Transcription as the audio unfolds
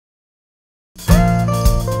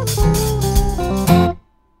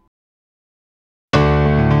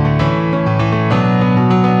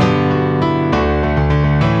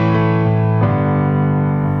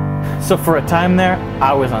So for a time there,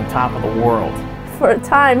 I was on top of the world. For a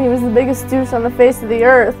time, he was the biggest douche on the face of the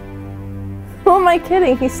earth. Who am I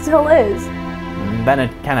kidding? He still is. And then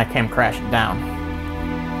it kind of came crashing down.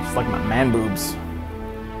 Just like my man boobs.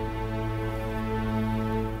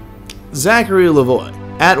 Zachary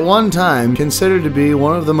LaVoy, at one time considered to be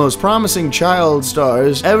one of the most promising child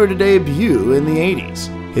stars ever to debut in the 80s.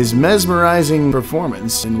 His mesmerizing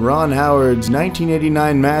performance in Ron Howard's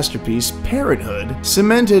 1989 masterpiece Parenthood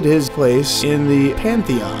cemented his place in the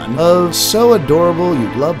pantheon of so adorable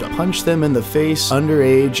you'd love to punch them in the face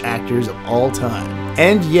underage actors of all time.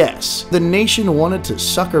 And yes, the nation wanted to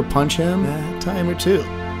sucker punch him a time or two.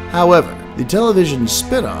 However, the television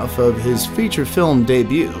spin-off of his feature film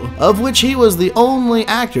debut, of which he was the only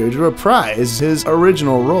actor to reprise his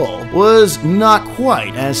original role, was not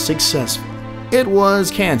quite as successful. It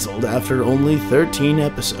was cancelled after only 13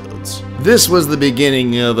 episodes. This was the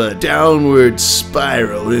beginning of a downward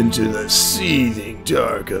spiral into the seething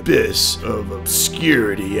dark abyss of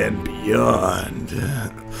obscurity and beyond.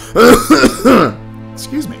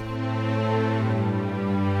 Excuse me.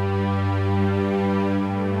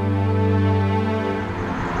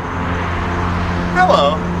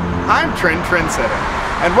 Hello, I'm Trendsetter,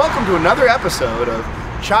 and welcome to another episode of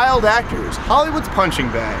Child Actors, Hollywood's Punching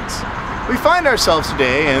Bags. We find ourselves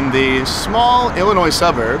today in the small Illinois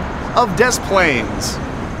suburb of Des Plaines,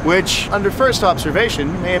 which, under first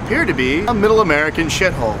observation, may appear to be a middle American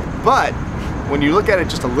shithole. But when you look at it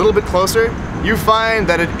just a little bit closer, you find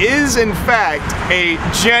that it is, in fact, a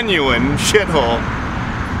genuine shithole.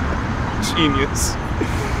 Genius.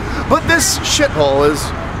 But this shithole is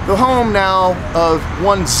the home now of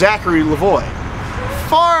one Zachary LaVoy.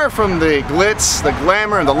 Far from the glitz, the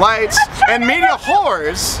glamour, and the lights, and media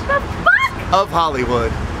whores of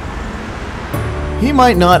Hollywood. He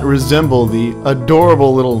might not resemble the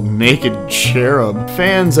adorable little naked cherub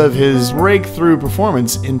fans of his breakthrough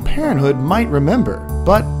performance in Parenthood might remember,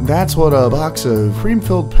 but that's what a box of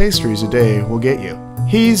cream-filled pastries a day will get you.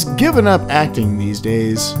 He's given up acting these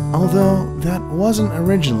days, although that wasn't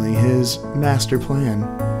originally his master plan.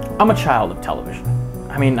 I'm a child of television.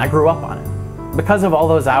 I mean, I grew up on it. Because of all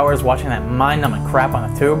those hours watching that mind-numbing crap on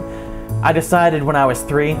the tube, I decided when I was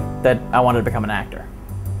 3 that I wanted to become an actor.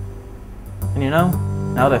 And you know,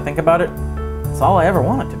 now that I think about it, it's all I ever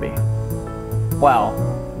wanted to be. Well,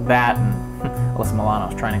 that and Alyssa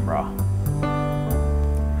Milano's training bra.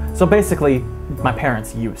 So basically, my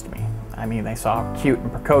parents used me. I mean, they saw how cute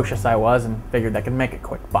and precocious I was and figured they could make a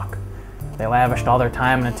quick buck. They lavished all their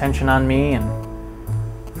time and attention on me and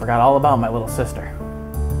forgot all about my little sister.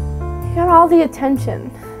 He got all the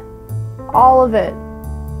attention. All of it.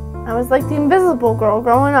 I was like the invisible girl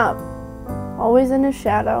growing up. Always in his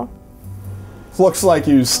shadow. Looks like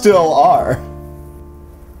you still are.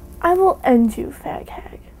 I will end you, fag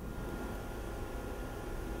hag.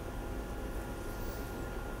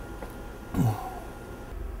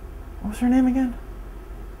 What was her name again?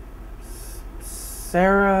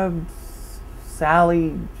 Sarah...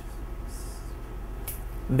 Sally...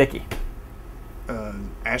 Vicky.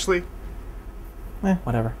 Ashley?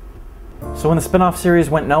 Whatever. So when the spin-off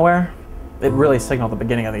series went nowhere, it really signaled the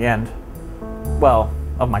beginning of the end. Well,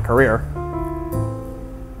 of my career.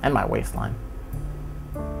 And my waistline.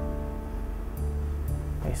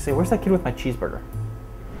 Hey, say, where's that kid with my cheeseburger?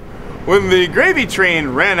 When the gravy train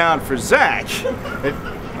ran out for Zach,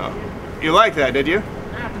 you liked that, did you?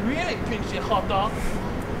 Not really, pinchy hot dog.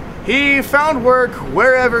 He found work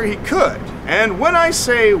wherever he could. And when I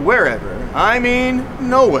say wherever, I mean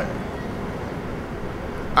nowhere.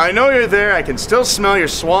 I know you're there, I can still smell your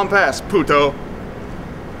swamp ass, puto.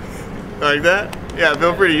 Like that? Yeah,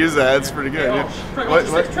 feel free to use that, it's pretty good. Hey, oh,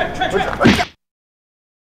 what?